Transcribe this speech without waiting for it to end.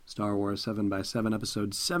Star Wars 7x7,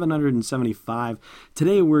 episode 775.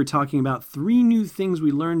 Today we're talking about 3 new things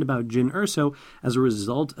we learned about Jyn Erso as a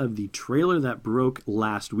result of the trailer that broke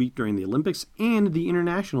last week during the Olympics and the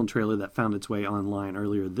international trailer that found its way online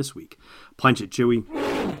earlier this week. Punch it, Chewie.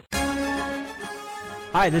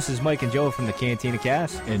 Hi, this is Mike and Joe from the Cantina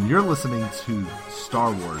Cast. And you're listening to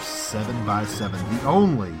Star Wars 7x7, the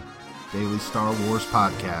only daily Star Wars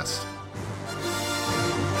podcast.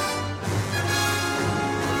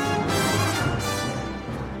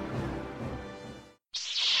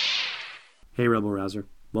 Hey, Rebel Rouser.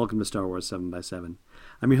 Welcome to Star Wars 7x7.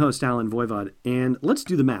 I'm your host, Alan Voivod, and let's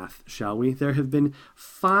do the math, shall we? There have been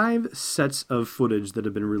 5 sets of footage that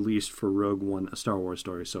have been released for Rogue One, A Star Wars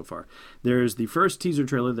Story so far. There's the first teaser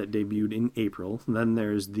trailer that debuted in April, then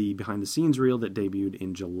there's the behind-the-scenes reel that debuted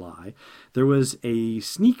in July. There was a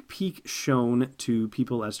sneak peek shown to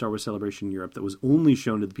people at Star Wars Celebration Europe that was only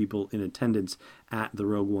shown to the people in attendance at the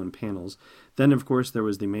Rogue One panels. Then, of course, there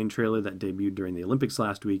was the main trailer that debuted during the Olympics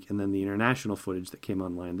last week, and then the international footage that came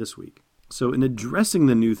online this week. So in addressing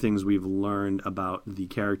the new things we've learned about the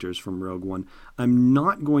characters from Rogue One, I'm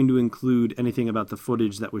not going to include anything about the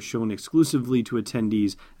footage that was shown exclusively to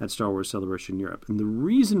attendees at Star Wars Celebration Europe. And the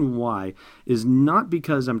reason why is not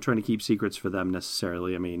because I'm trying to keep secrets for them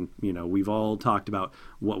necessarily. I mean, we've all talked about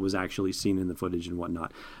what was actually seen in the footage and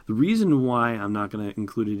whatnot. The reason why I'm not going to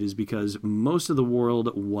include it is because most of the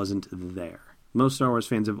world wasn't there. Most Star Wars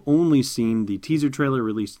fans have only seen the teaser trailer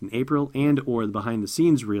released in April and or the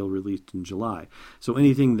behind-the-scenes reel released in July. So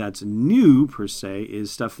anything that's new, per se,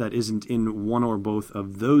 is stuff that isn't in one or both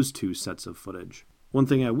of those 2 sets of footage. One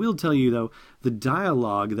thing I will tell you, though, the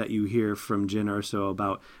dialogue that you hear from Jyn Erso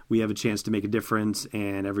about we have a chance to make a difference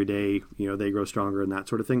and every day, they grow stronger and that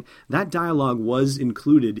sort of thing, that dialogue was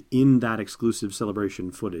included in that exclusive celebration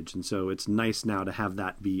footage. And so it's nice now to have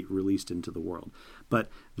that be released into the world. But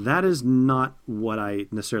that is not what I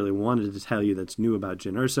necessarily wanted to tell you that's new about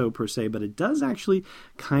Jyn Erso, per se, but it does actually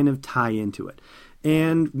kind of tie into it.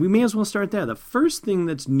 And we may as well start there. The first thing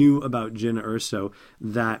that's new about Jyn Erso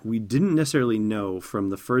that we didn't necessarily know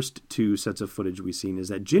from the first 2 sets of footage we've seen is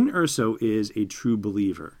that Jyn Erso is a true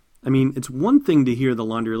believer. I mean, it's one thing to hear the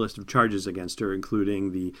laundry list of charges against her,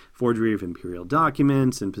 including the forgery of Imperial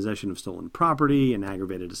documents and possession of stolen property and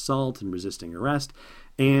aggravated assault and resisting arrest.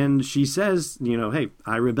 And she says, hey,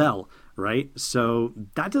 I rebel, right? So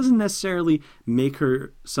that doesn't necessarily make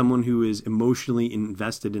her someone who is emotionally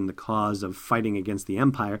invested in the cause of fighting against the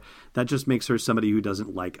Empire. That just makes her somebody who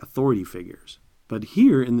doesn't like authority figures. But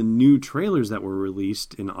here, in the new trailers that were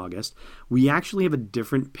released in August, we actually have a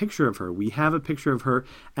different picture of her. We have a picture of her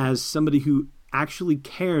as somebody who actually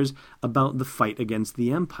cares about the fight against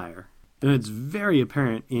the Empire. And it's very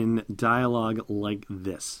apparent in dialogue like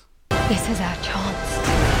this. This is our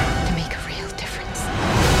chance to make a real difference.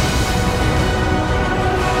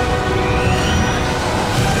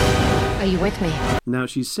 Are you with me? Now,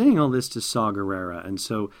 she's saying all this to Saw Gerrera, and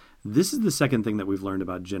so this is the second thing that we've learned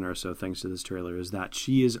about Jyn Erso thanks to this trailer, is that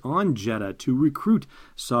she is on Jedha to recruit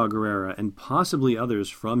Saw Gerrera and possibly others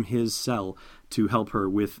from his cell to help her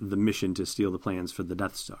with the mission to steal the plans for the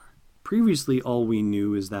Death Star. Previously, all we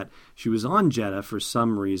knew is that she was on Jedha for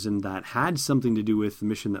some reason that had something to do with the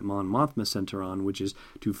mission that Mon Mothma sent her on, which is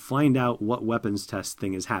to find out what weapons test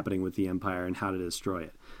thing is happening with the Empire and how to destroy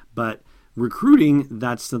it. But recruiting,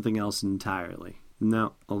 that's something else entirely.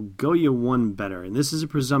 Now, I'll go you one better, and this is a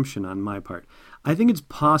presumption on my part. I think it's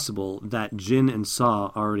possible that Jyn and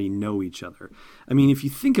Saw already know each other. I mean, if you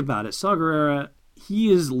think about it, Saw Gerrera,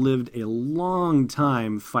 he has lived a long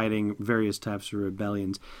time fighting various types of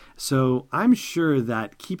rebellions. So I'm sure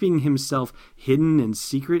that keeping himself hidden and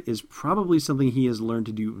secret is probably something he has learned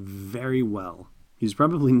to do very well. He's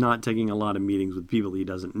probably not taking a lot of meetings with people he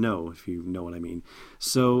doesn't know, if you know what I mean.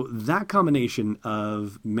 So that combination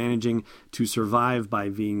of managing to survive by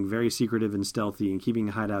being very secretive and stealthy and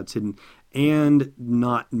keeping hideouts hidden and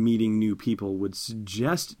not meeting new people would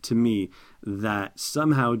suggest to me that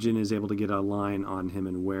somehow Jyn is able to get a line on him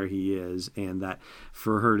and where he is, and that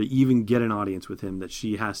for her to even get an audience with him, that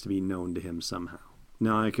she has to be known to him somehow.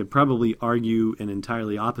 Now, I could probably argue an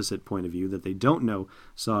entirely opposite point of view, that they don't know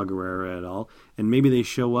Saw Gerrera at all, and maybe they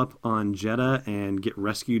show up on Jedha and get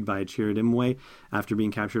rescued by Chirrut Îmwe after being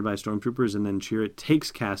captured by stormtroopers, and then Chirrut takes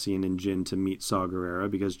Cassian and Jyn to meet Saw Gerrera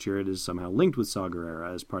because Chirrut is somehow linked with Saw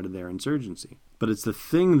Gerrera as part of their insurgency. But it's the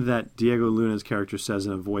thing that Diego Luna's character says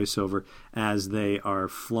in a voiceover as they are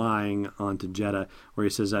flying onto Jedha, where he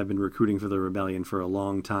says, I've been recruiting for the rebellion for a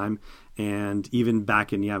long time. And even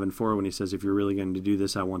back in Yavin 4, when he says, if you're really going to do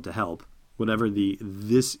this, I want to help. Whatever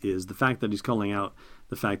this is, the fact that he's calling out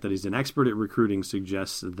The fact that he's an expert at recruiting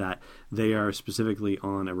suggests that they are specifically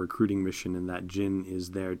on a recruiting mission and that Jin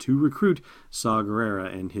is there to recruit Saw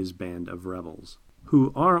Gerrera and his band of rebels,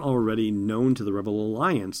 who are already known to the Rebel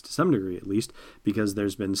Alliance, to some degree at least, because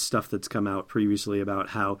there's been stuff that's come out previously about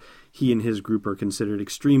how he and his group are considered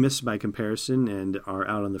extremists by comparison and are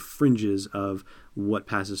out on the fringes of what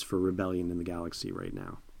passes for rebellion in the galaxy right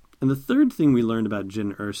now. And the third thing we learned about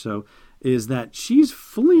Jyn Erso is that she's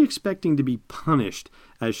fully expecting to be punished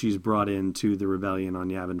as she's brought into the rebellion on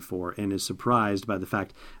Yavin 4 and is surprised by the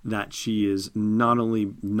fact that she is not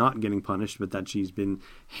only not getting punished, but that she's been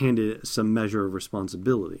handed some measure of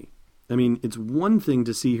responsibility. I mean, it's one thing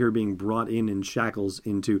to see her being brought in shackles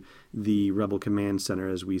into the Rebel Command Center,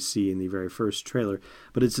 as we see in the very first trailer,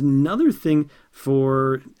 but it's another thing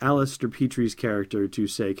for Alistair Petrie's character to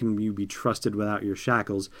say, "Can you be trusted without your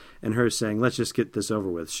shackles?" and her saying, "Let's just get this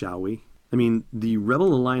over with, shall we?" I mean, the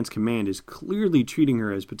Rebel Alliance command is clearly treating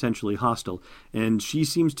her as potentially hostile, and she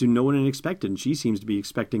seems to know what it expected. She seems to be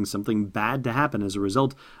expecting something bad to happen as a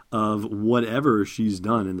result of whatever she's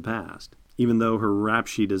done in the past. Even though her rap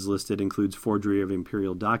sheet as listed includes forgery of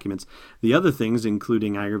Imperial documents, the other things,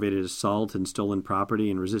 including aggravated assault and stolen property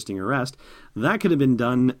and resisting arrest, that could have been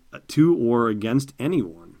done to or against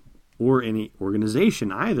anyone, or any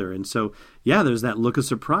organization either. And so, yeah, there's that look of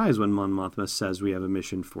surprise when Mon Mothma says, "We have a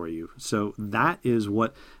mission for you." So that is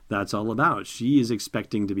what that's all about. She is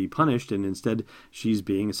expecting to be punished, and instead she's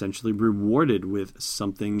being essentially rewarded with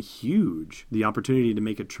something huge, the opportunity to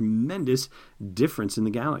make a tremendous difference in the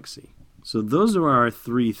galaxy. So those are our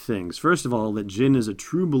three things. First of all, that Jyn is a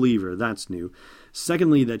true believer. That's new.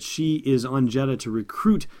 Secondly, that she is on Jedha to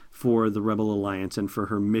recruit for the Rebel Alliance and for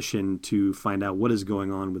her mission to find out what is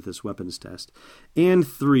going on with this weapons test. And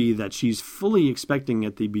three, that she's fully expecting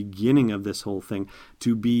at the beginning of this whole thing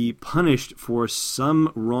to be punished for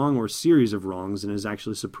some wrong or series of wrongs, and is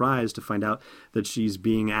actually surprised to find out that she's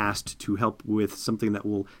being asked to help with something that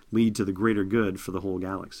will lead to the greater good for the whole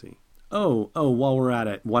galaxy. Oh, while we're at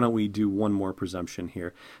it, why don't we do one more presumption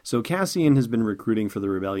here? So Cassian has been recruiting for the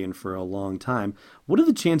rebellion for a long time. What are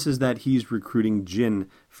the chances that he's recruiting Jyn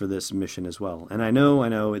for this mission as well? And I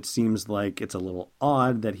know, it seems like it's a little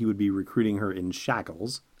odd that he would be recruiting her in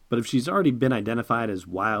shackles. But if she's already been identified as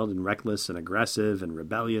wild and reckless and aggressive and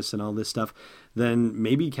rebellious and all this stuff, then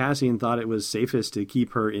maybe Cassian thought it was safest to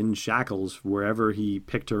keep her in shackles wherever he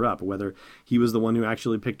picked her up, whether he was the one who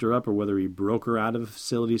actually picked her up or whether he broke her out of a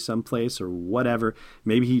facility someplace or whatever.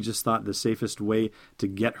 Maybe he just thought the safest way to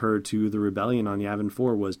get her to the rebellion on Yavin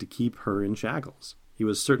 4 was to keep her in shackles. He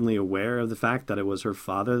was certainly aware of the fact that it was her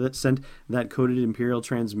father that sent that coded Imperial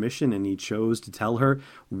transmission, and he chose to tell her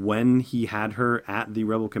when he had her at the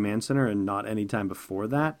Rebel Command Center and not any time before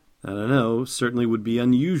that. I don't know, certainly would be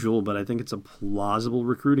unusual, but I think it's a plausible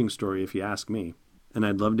recruiting story if you ask me. And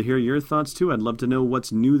I'd love to hear your thoughts too. I'd love to know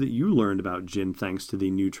what's new that you learned about Jyn thanks to the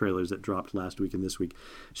new trailers that dropped last week and this week.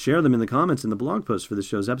 Share them in the comments in the blog post for the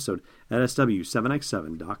show's episode at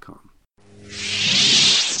sw7x7.com.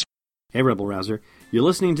 Hey Rebel Rouser, you're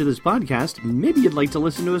listening to this podcast, maybe you'd like to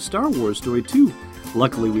listen to a Star Wars story too.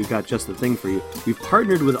 Luckily, we've got just the thing for you. We've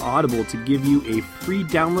partnered with Audible to give you a free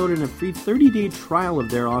download and a free 30-day trial of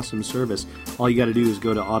their awesome service. All you got to do is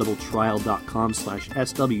go to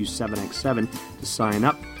audibletrial.com/SW7x7 to sign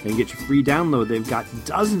up and get your free download. They've got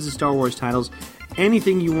dozens of Star Wars titles,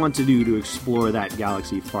 anything you want to do to explore that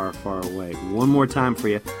galaxy far, far away. One more time for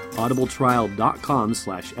you,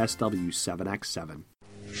 audibletrial.com/SW7x7.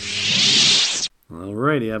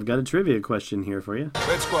 Alrighty, I've got a trivia question here for you.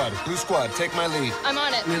 Red squad, blue squad, take my lead. I'm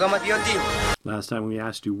on it. Last time we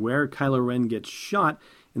asked you where Kylo Ren gets shot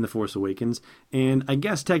in The Force Awakens, and I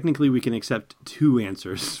guess technically we can accept two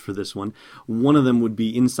answers for this one. One of them would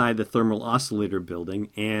be inside the thermal oscillator building,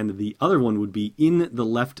 and the other one would be in the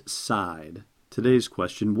left side. Today's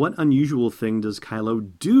question, what unusual thing does Kylo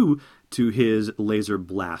do to his laser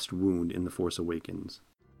blast wound in The Force Awakens?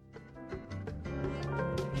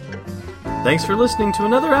 Thanks for listening to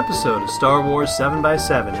another episode of Star Wars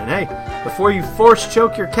 7x7. And hey, before you force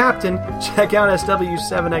choke your captain, check out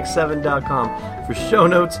SW7x7.com for show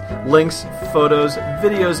notes, links, photos,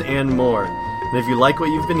 videos, and more. And if you like what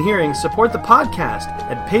you've been hearing, support the podcast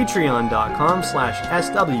at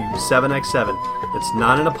patreon.com/SW7x7. It's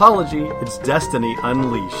not an apology, it's Destiny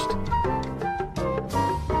Unleashed.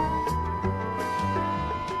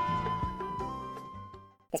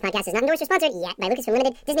 This podcast is not endorsed or sponsored yet by Lucasfilm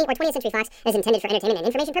Limited, Disney, or 20th Century Fox. It is intended for entertainment and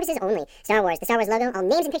information purposes only. Star Wars, the Star Wars logo, all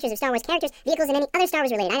names and pictures of Star Wars characters, vehicles, and any other Star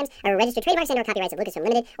Wars-related items are registered trademarks and/or copyrights of Lucasfilm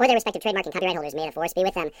Limited or their respective trademark and copyright holders. May the Force be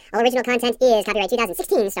with them. All original content is copyright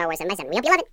 2016 Star Wars 7x7. We hope you love it.